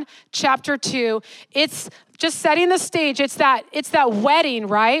John chapter 2. It's just setting the stage. It's that wedding,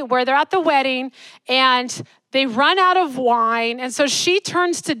 right? Where they're at the wedding and they run out of wine. And so she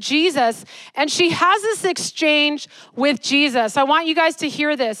turns to Jesus and she has this exchange with Jesus. I want you guys to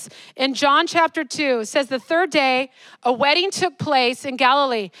hear this. In John chapter 2, it says, the third day, a wedding took place in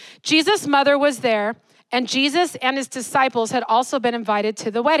Galilee. Jesus' mother was there, and Jesus and his disciples had also been invited to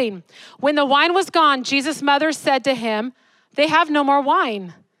the wedding. When the wine was gone, Jesus' mother said to him, they have no more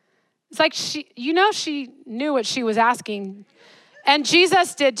wine. It's like she knew what she was asking. And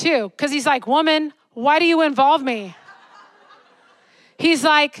Jesus did too, because he's like, woman, why do you involve me? He's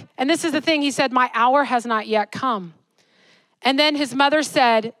like, and this is the thing, he said, my hour has not yet come. And then his mother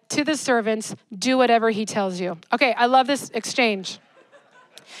said to the servants, do whatever he tells you. Okay, I love this exchange.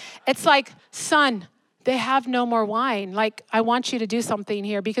 It's like, son, they have no more wine. Like, I want you to do something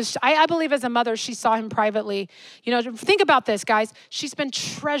here, because I believe as a mother, she saw him privately. Think about this, guys. She's been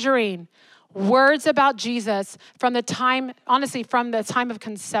treasuring words about Jesus from the time of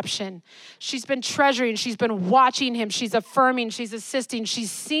conception. She's been treasuring, she's been watching him, she's affirming, she's assisting,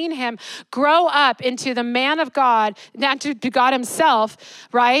 she's seen him grow up into the man of God, not to God himself,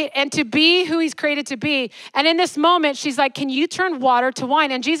 right? And to be who he's created to be. And in this moment, she's like, can you turn water to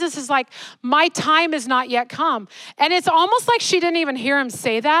wine? And Jesus is like, my time is not yet come. And it's almost like she didn't even hear him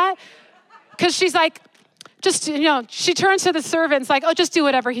say that, because she's like, she turns to the servants like, oh, just do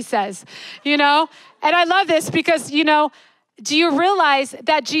whatever he says, And I love this because, do you realize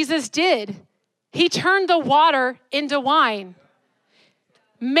that Jesus did? He turned the water into wine.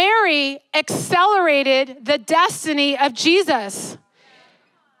 Mary accelerated the destiny of Jesus.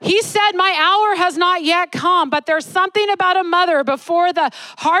 He said, my hour has not yet come, but there's something about a mother before the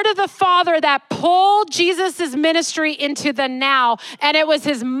heart of the Father that pulled Jesus' ministry into the now. And it was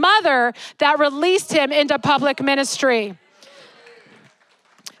his mother that released him into public ministry.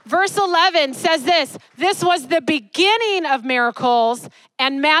 Verse 11 says this was the beginning of miracles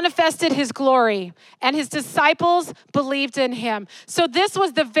and manifested his glory, and his disciples believed in him. So this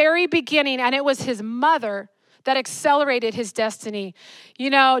was the very beginning, and it was his mother that accelerated his destiny.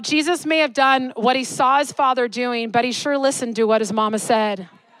 Jesus may have done what he saw his father doing, but he sure listened to what his mama said.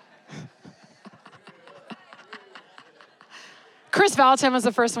 Chris Valentine was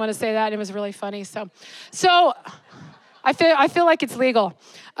the first one to say that, and it was really funny. So I feel like it's legal.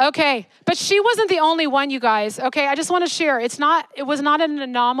 Okay, but she wasn't the only one, you guys. Okay, I just want to share. It was not an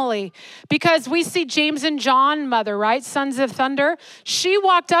anomaly, because we see James and John, mother, right? Sons of thunder. She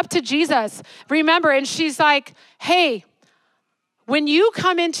walked up to Jesus, remember, and she's like, hey, when you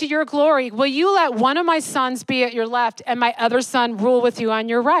come into your glory, will you let one of my sons be at your left and my other son rule with you on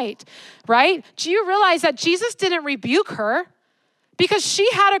your right? Right? Do you realize that Jesus didn't rebuke her? Because she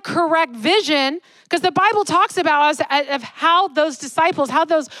had a correct vision, because the Bible talks about us of how those disciples, how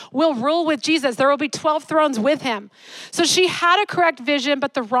those will rule with Jesus. There will be 12 thrones with him. So she had a correct vision,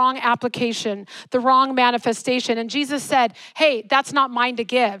 but the wrong application, the wrong manifestation. And Jesus said, hey, that's not mine to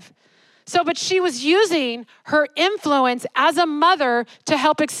give. But she was using her influence as a mother to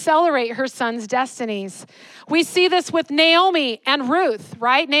help accelerate her son's destinies. We see this with Naomi and Ruth,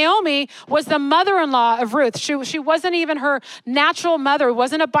 right? Naomi was the mother-in-law of Ruth. She wasn't even her natural mother,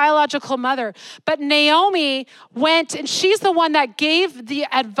 wasn't a biological mother. But Naomi went, and she's the one that gave the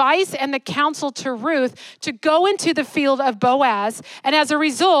advice and the counsel to Ruth to go into the field of Boaz. And as a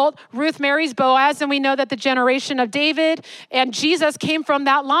result, Ruth marries Boaz, and we know that the generation of David and Jesus came from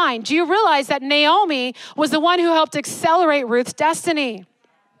that line. Do you realize that Naomi was the one who helped accelerate Ruth's destiny?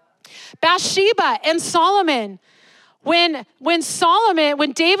 Bathsheba and Solomon. When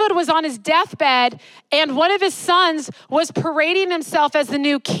David was on his deathbed and one of his sons was parading himself as the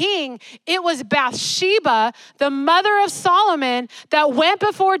new king, it was Bathsheba, the mother of Solomon, that went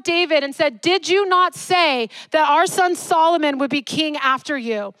before David and said, did you not say that our son Solomon would be king after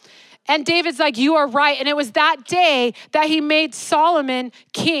you? And David's like, you are right. And it was that day that he made Solomon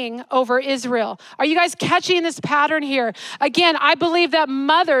king over Israel. Are you guys catching this pattern here? Again, I believe that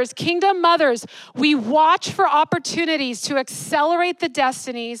mothers, kingdom mothers, we watch for opportunities to accelerate the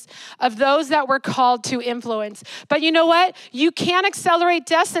destinies of those that we're called to influence. But you know what? You can't accelerate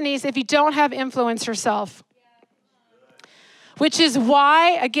destinies if you don't have influence yourself. Which is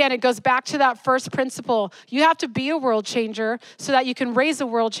why, again, it goes back to that first principle. You have to be a world changer so that you can raise a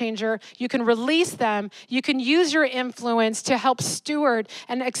world changer. You can release them. You can use your influence to help steward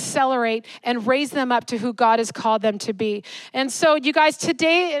and accelerate and raise them up to who God has called them to be. And so you guys,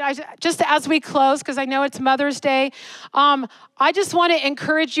 today, just as we close, because I know it's Mother's Day, I just want to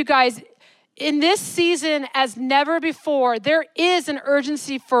encourage you guys, in this season as never before, there is an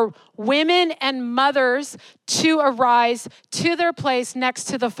urgency for women and mothers to arise to their place next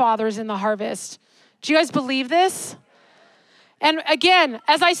to the fathers in the harvest. Do you guys believe this? And again,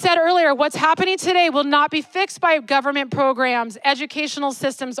 as I said earlier, what's happening today will not be fixed by government programs, educational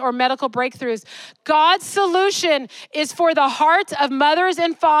systems, or medical breakthroughs. God's solution is for the hearts of mothers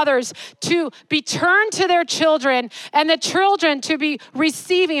and fathers to be turned to their children and the children to be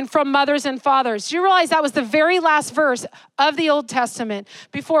receiving from mothers and fathers. Do you realize that was the very last verse of the Old Testament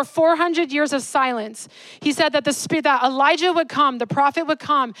before 400 years of silence? He said that that Elijah would come, the prophet would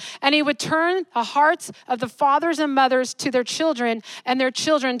come, and he would turn the hearts of the fathers and mothers to their children and their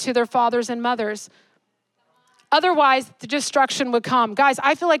children to their fathers and mothers. Otherwise, the destruction would come. Guys,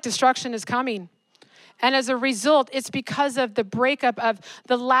 I feel like destruction is coming. And as a result, it's because of the breakup of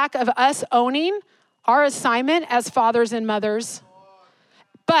the lack of us owning our assignment as fathers and mothers.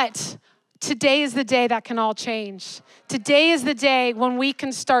 But today is the day that can all change. Today is the day when we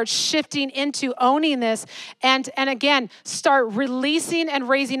can start shifting into owning this and again, start releasing and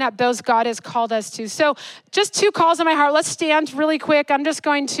raising up those God has called us to. So just two calls in my heart. Let's stand really quick. I'm just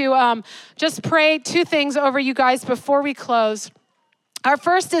going to just pray two things over you guys before we close. Our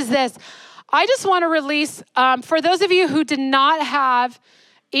first is this. I just want to release, for those of you who did not have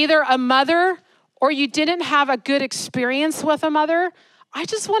either a mother or you didn't have a good experience with a mother, I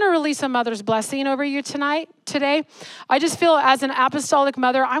just want to release a mother's blessing over you today. I just feel as an apostolic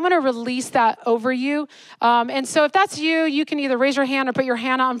mother, I want to release that over you. And so if that's you, you can either raise your hand or put your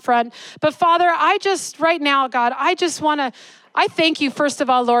hand out in front. But Father, right now, God, I thank you, first of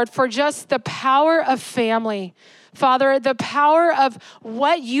all, Lord, for just the power of family. Father, the power of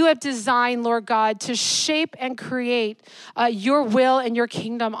what you have designed, Lord God, to shape and create your will and your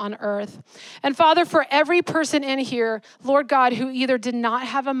kingdom on earth. And Father, for every person in here, Lord God, who either did not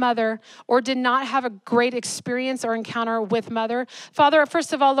have a mother or did not have a great experience or encounter with mother, Father,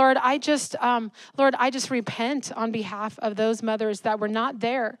 first of all, Lord, I just repent on behalf of those mothers that were not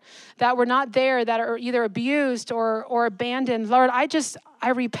there, that are either abused or abandoned. Lord, I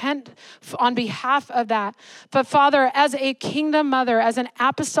repent on behalf of that. But Father, as a kingdom mother, as an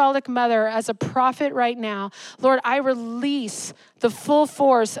apostolic mother, as a prophet right now, Lord, I release the full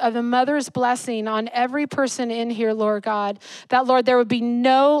force of the mother's blessing on every person in here, Lord God, that, Lord, there would be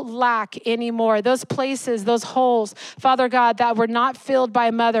no lack anymore. Those places, those holes, Father God, that were not filled by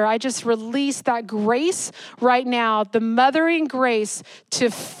a mother, I just release that grace right now, the mothering grace to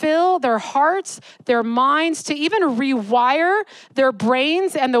fill their hearts, their minds, to even rewire their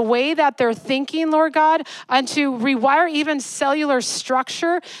brains and the way that they're thinking, Lord God, and to rewire even cellular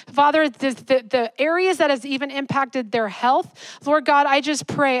structure. Father, the areas that has even impacted their health, Lord God, I just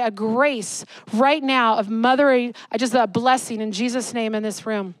pray a grace right now of mothering, a blessing in Jesus' name in this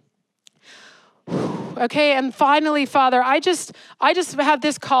room. Okay, and finally, Father, I just have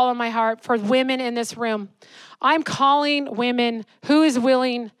this call in my heart for women in this room. I'm calling women who is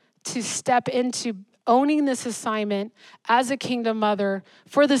willing to step into owning this assignment as a kingdom mother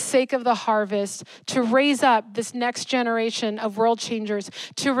for the sake of the harvest, to raise up this next generation of world changers,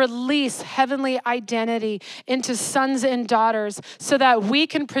 to release heavenly identity into sons and daughters so that we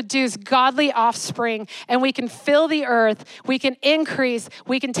can produce godly offspring and we can fill the earth, we can increase,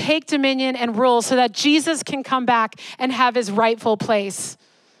 we can take dominion and rule so that Jesus can come back and have his rightful place.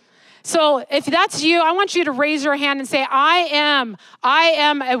 So if that's you, I want you to raise your hand and say, I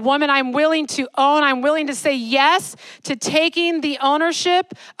am a woman I'm willing to own. I'm willing to say yes to taking the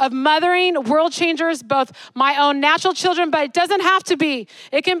ownership of mothering world changers, both my own natural children, but it doesn't have to be.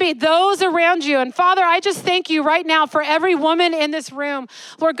 It can be those around you. And Father, I just thank you right now for every woman in this room,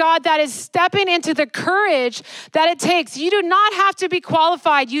 Lord God, that is stepping into the courage that it takes. You do not have to be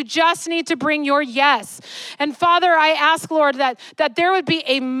qualified. You just need to bring your yes. And Father, I ask, Lord, that there would be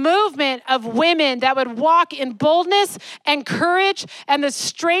a movement of women that would walk in boldness and courage and the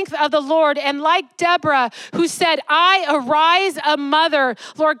strength of the Lord. And like Deborah, who said, I arise a mother,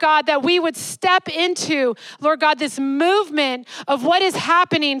 Lord God, that we would step into, Lord God, this movement of what is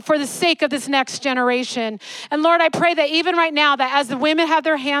happening for the sake of this next generation. And Lord, I pray that even right now, that as the women have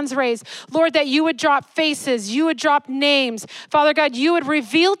their hands raised, Lord, that you would drop faces, you would drop names. Father God, you would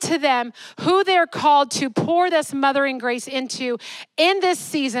reveal to them who they're called to pour this mothering grace into in this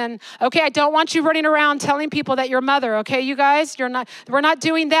season. Okay, I don't want you running around telling people that you're a mother, okay, you guys? We're not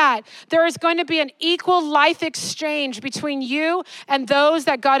doing that. There is going to be an equal life exchange between you and those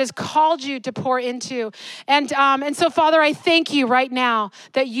that God has called you to pour into. And so, Father, I thank you right now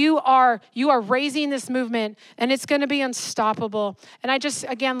that you are raising this movement and it's going to be unstoppable. And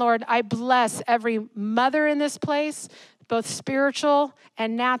again, Lord, I bless every mother in this place, both spiritual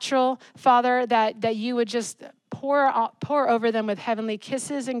and natural, Father, that you would just pour over them with heavenly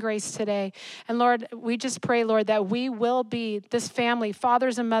kisses and grace today. And Lord, we just pray, Lord, that we will be, this family,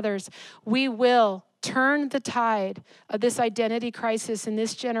 fathers and mothers, we will turn the tide of this identity crisis in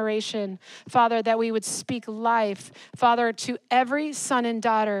this generation. Father, that we would speak life, Father, to every son and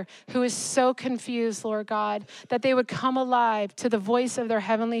daughter who is so confused, Lord God, that they would come alive to the voice of their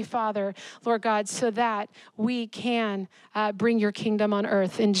heavenly Father, Lord God, so that we can bring your kingdom on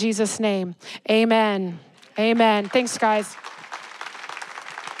earth. In Jesus' name, amen. Amen. Thanks, guys.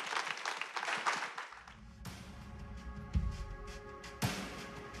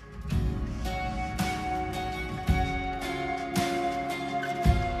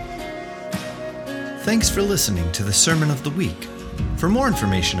 Thanks for listening to the Sermon of the Week. For more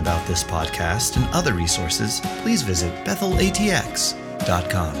information about this podcast and other resources, please visit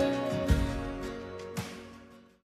bethelatx.com.